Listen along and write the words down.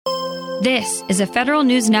This is a Federal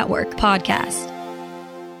News Network podcast.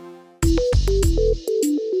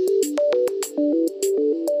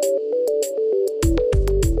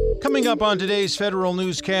 Coming up on today's Federal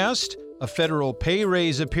Newscast, a federal pay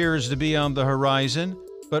raise appears to be on the horizon,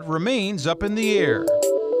 but remains up in the air.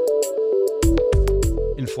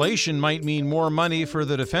 Inflation might mean more money for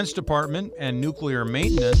the Defense Department and nuclear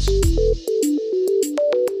maintenance.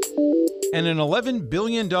 And an $11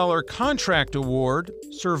 billion contract award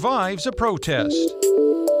survives a protest.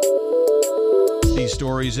 These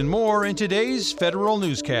stories and more in today's Federal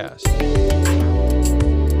Newscast.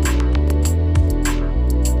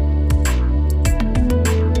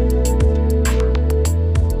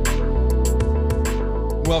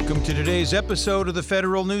 Welcome to today's episode of the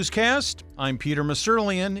Federal Newscast. I'm Peter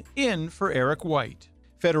Musurlian, in for Eric White.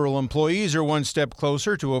 Federal employees are one step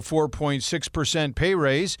closer to a 4.6% pay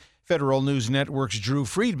raise. Federal News Network's Drew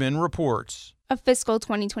Friedman reports. A fiscal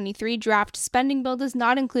 2023 draft spending bill does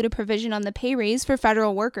not include a provision on the pay raise for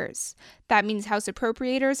federal workers. That means House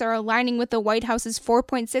appropriators are aligning with the White House's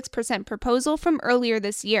 4.6% proposal from earlier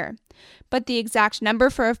this year. But the exact number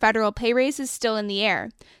for a federal pay raise is still in the air.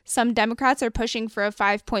 Some Democrats are pushing for a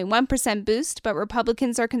 5.1% boost, but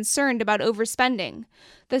Republicans are concerned about overspending.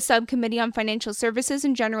 The Subcommittee on Financial Services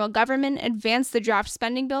and General Government advanced the draft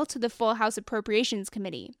spending bill to the full House Appropriations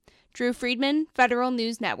Committee. Drew Friedman, Federal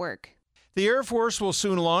News Network. The Air Force will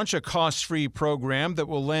soon launch a cost-free program that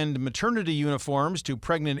will lend maternity uniforms to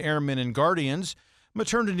pregnant airmen and guardians.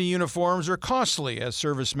 Maternity uniforms are costly as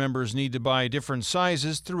service members need to buy different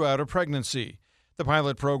sizes throughout a pregnancy. The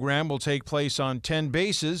pilot program will take place on 10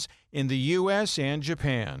 bases in the U.S. and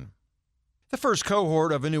Japan. The first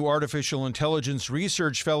cohort of a new artificial intelligence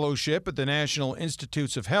research fellowship at the National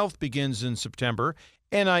Institutes of Health begins in September.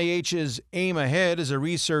 NIH's AIM Ahead is a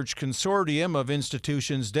research consortium of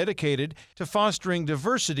institutions dedicated to fostering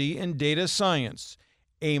diversity in data science.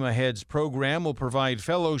 AIM Ahead's program will provide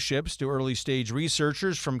fellowships to early-stage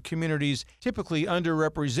researchers from communities typically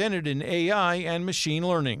underrepresented in AI and machine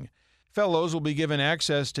learning. Fellows will be given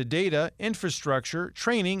access to data, infrastructure,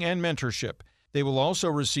 training, and mentorship. They will also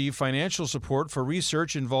receive financial support for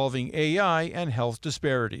research involving AI and health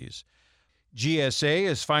disparities. GSA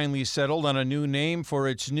has finally settled on a new name for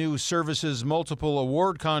its new Services Multiple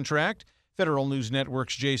Award contract. Federal News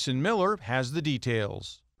Network's Jason Miller has the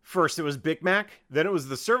details. First it was Big Mac, then it was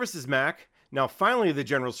the Services Mac. Now finally the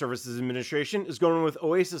General Services Administration is going with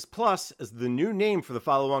Oasis Plus as the new name for the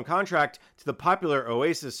follow-on contract to the popular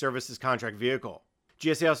Oasis Services contract vehicle.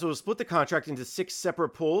 GSA also will split the contract into 6 separate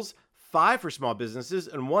pools, 5 for small businesses,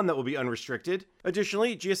 and 1 that will be unrestricted.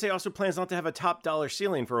 Additionally, GSA also plans not to have a top dollar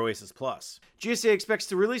ceiling for Oasis Plus. GSA expects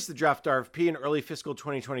to release the draft RFP in early fiscal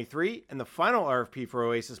 2023 and the final RFP for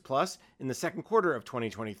Oasis Plus in the second quarter of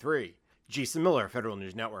 2023. Jason Miller, Federal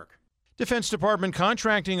News Network. Defense Department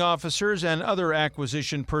contracting officers and other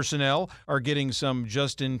acquisition personnel are getting some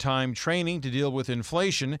just-in-time training to deal with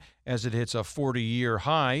inflation as it hits a 40-year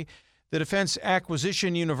high. The Defense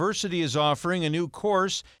Acquisition University is offering a new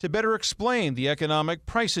course to better explain the Economic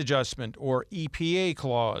Price Adjustment, or EPA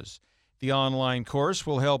clause. The online course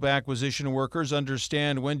will help acquisition workers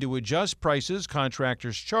understand when to adjust prices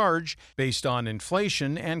contractors charge based on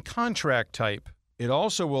inflation and contract type. It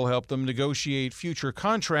also will help them negotiate future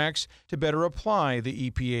contracts to better apply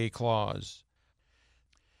the EPA clause.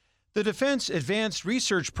 The Defense Advanced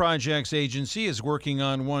Research Projects Agency is working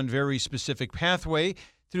on one very specific pathway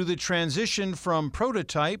through the transition from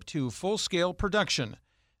prototype to full-scale production.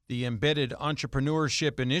 The Embedded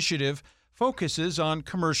Entrepreneurship Initiative focuses on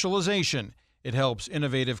commercialization. It helps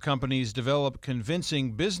innovative companies develop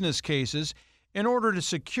convincing business cases in order to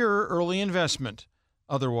secure early investment.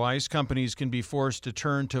 Otherwise, companies can be forced to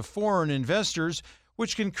turn to foreign investors,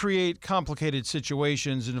 which can create complicated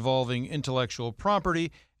situations involving intellectual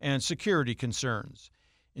property and security concerns.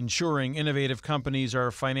 Ensuring innovative companies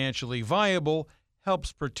are financially viable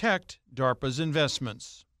helps protect DARPA's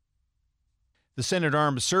investments. The Senate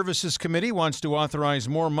Armed Services Committee wants to authorize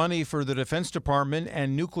more money for the Defense Department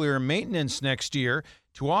and nuclear maintenance next year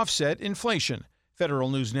to offset inflation.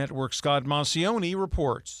 Federal News Network's Scott Maucione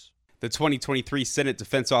reports. The 2023 Senate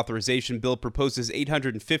Defense Authorization Bill proposes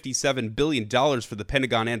 $857 billion for the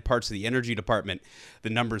Pentagon and parts of the Energy Department. The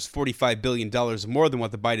number is $45 billion more than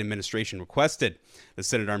what the Biden administration requested. The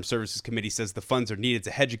Senate Armed Services Committee says the funds are needed to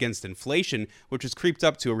hedge against inflation, which has creeped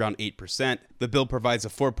up to around 8%. The bill provides a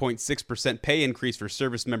 4.6% pay increase for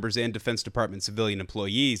service members and Defense Department civilian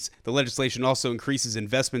employees. The legislation also increases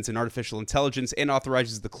investments in artificial intelligence and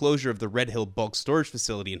authorizes the closure of the Red Hill bulk storage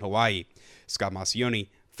facility in Hawaii. Scott Maucione,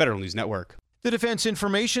 Federal News Network. The Defense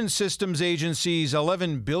Information Systems Agency's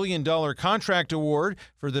 $11 billion contract award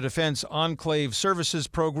for the Defense Enclave Services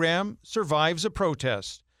Program survives a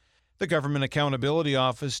protest. The Government Accountability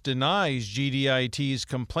Office denies GDIT's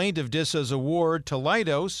complaint of DISA's award to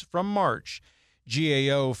Leidos from March.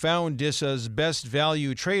 GAO found DISA's best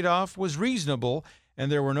value trade-off was reasonable,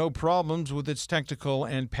 and there were no problems with its technical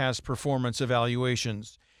and past performance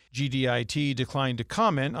evaluations. GDIT declined to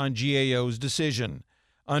comment on GAO's decision.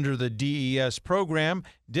 Under the DES program,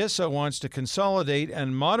 DISA wants to consolidate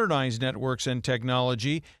and modernize networks and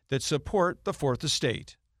technology that support the Fourth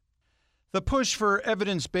Estate. The push for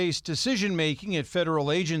evidence-based decision-making at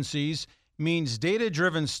federal agencies means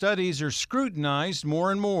data-driven studies are scrutinized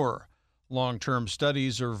more and more. Long-term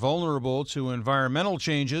studies are vulnerable to environmental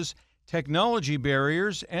changes, technology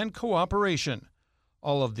barriers, and cooperation.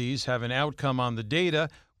 All of these have an outcome on the data,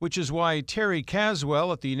 which is why Terry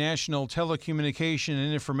Caswell at the National Telecommunication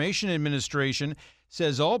and Information Administration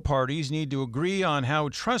says all parties need to agree on how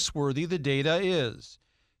trustworthy the data is.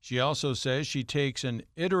 She also says she takes an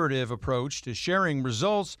iterative approach to sharing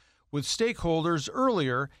results with stakeholders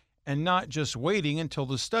earlier and not just waiting until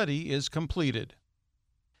the study is completed.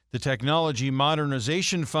 The Technology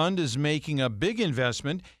Modernization Fund is making a big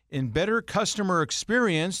investment in better customer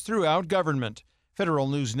experience throughout government. Federal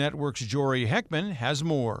News Network's Jory Heckman has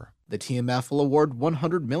more. The TMF will award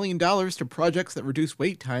 $100 million to projects that reduce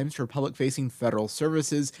wait times for public-facing federal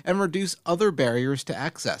services and reduce other barriers to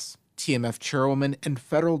access. TMF Chairwoman and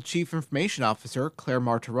Federal Chief Information Officer Claire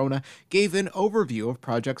Martirona gave an overview of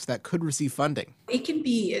projects that could receive funding. It can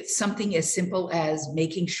be something as simple as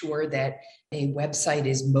making sure that a website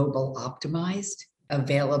is mobile optimized,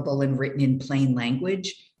 available and written in plain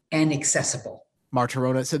language, and accessible.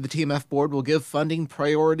 Martirona said the TMF board will give funding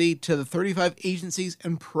priority to the 35 agencies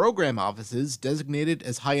and program offices designated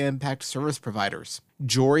as high-impact service providers.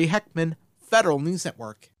 Jory Heckman, Federal News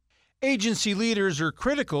Network. Agency leaders are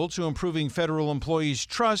critical to improving federal employees'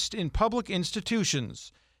 trust in public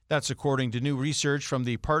institutions. That's according to new research from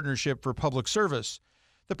the Partnership for Public Service.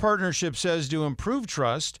 The partnership says to improve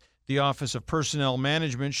trust, the Office of Personnel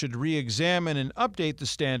Management should re-examine and update the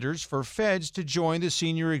standards for feds to join the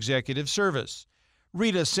Senior Executive Service.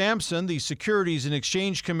 Rita Sampson, the Securities and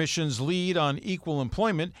Exchange Commission's lead on equal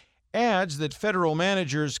employment, adds that federal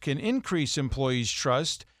managers can increase employees'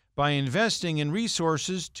 trust by investing in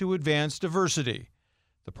resources to advance diversity.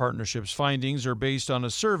 The partnership's findings are based on a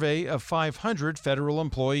survey of 500 federal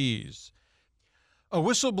employees. A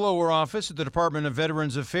whistleblower office at the Department of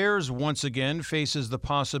Veterans Affairs once again faces the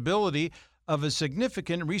possibility of a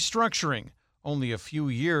significant restructuring, only a few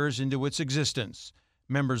years into its existence.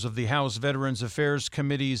 Members of the House Veterans Affairs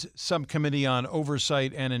Committee's Subcommittee on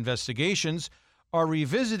Oversight and Investigations are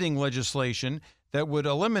revisiting legislation that would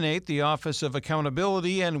eliminate the Office of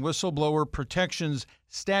Accountability and Whistleblower Protection's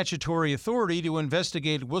statutory authority to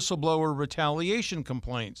investigate whistleblower retaliation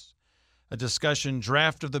complaints. A discussion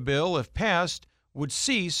draft of the bill, if passed, would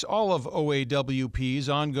cease all of OAWP's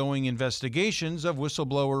ongoing investigations of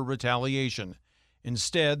whistleblower retaliation.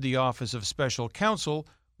 Instead, the Office of Special Counsel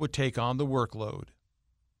would take on the workload.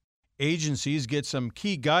 Agencies get some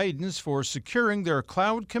key guidance for securing their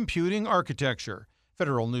cloud computing architecture.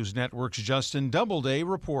 Federal News Network's Justin Doubleday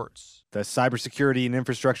reports. The Cybersecurity and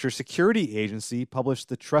Infrastructure Security Agency published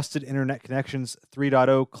the Trusted Internet Connections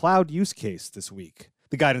 3.0 cloud use case this week.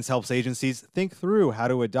 The guidance helps agencies think through how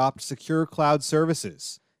to adopt secure cloud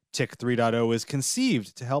services. TIC 3.0 is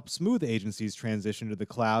conceived to help smooth agencies' transition to the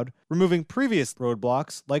cloud, removing previous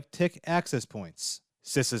roadblocks like TIC access points.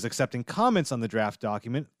 CIS is accepting comments on the draft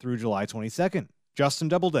document through July 22nd. Justin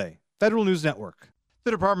Doubleday, Federal News Network. The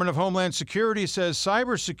Department of Homeland Security says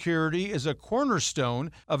cybersecurity is a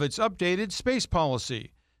cornerstone of its updated space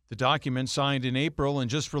policy. The document, signed in April and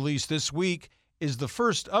just released this week, is the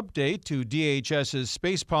first update to DHS's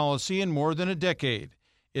space policy in more than a decade.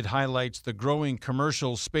 It highlights the growing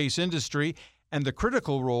commercial space industry and the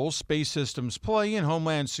critical role space systems play in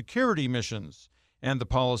homeland security missions. And the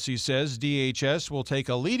policy says DHS will take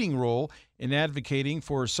a leading role in advocating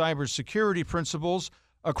for cybersecurity principles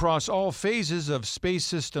across all phases of space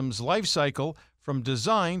systems life cycle, from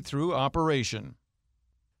design through operation.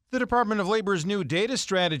 The Department of Labor's new data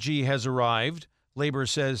strategy has arrived. Labor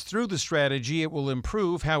says through the strategy it will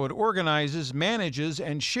improve how it organizes, manages,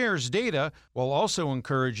 and shares data, while also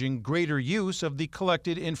encouraging greater use of the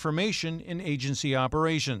collected information in agency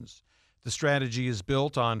operations. The strategy is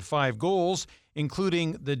built on 5 goals,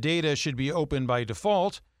 including the data should be open by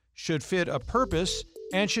default, should fit a purpose,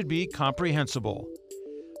 and should be comprehensible.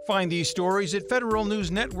 Find these stories at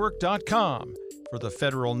federalnewsnetwork.com. For the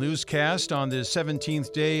Federal Newscast on this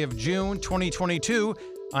 17th day of June 2022,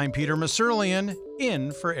 I'm Peter Masurlian,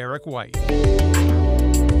 in for Eric White.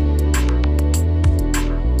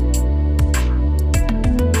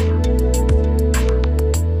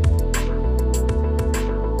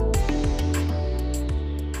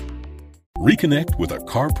 Reconnect with a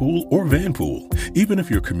carpool or vanpool. Even if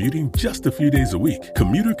you're commuting just a few days a week,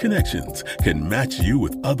 Commuter Connections can match you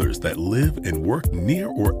with others that live and work near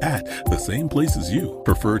or at the same place as you.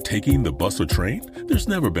 Prefer taking the bus or train? There's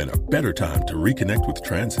never been a better time to reconnect with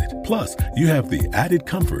transit. Plus, you have the added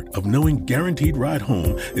comfort of knowing Guaranteed Ride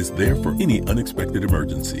Home is there for any unexpected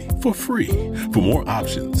emergency for free. For more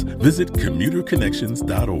options, visit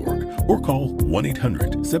commuterconnections.org or call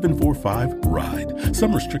 1-800-745-RIDE.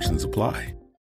 Some restrictions apply.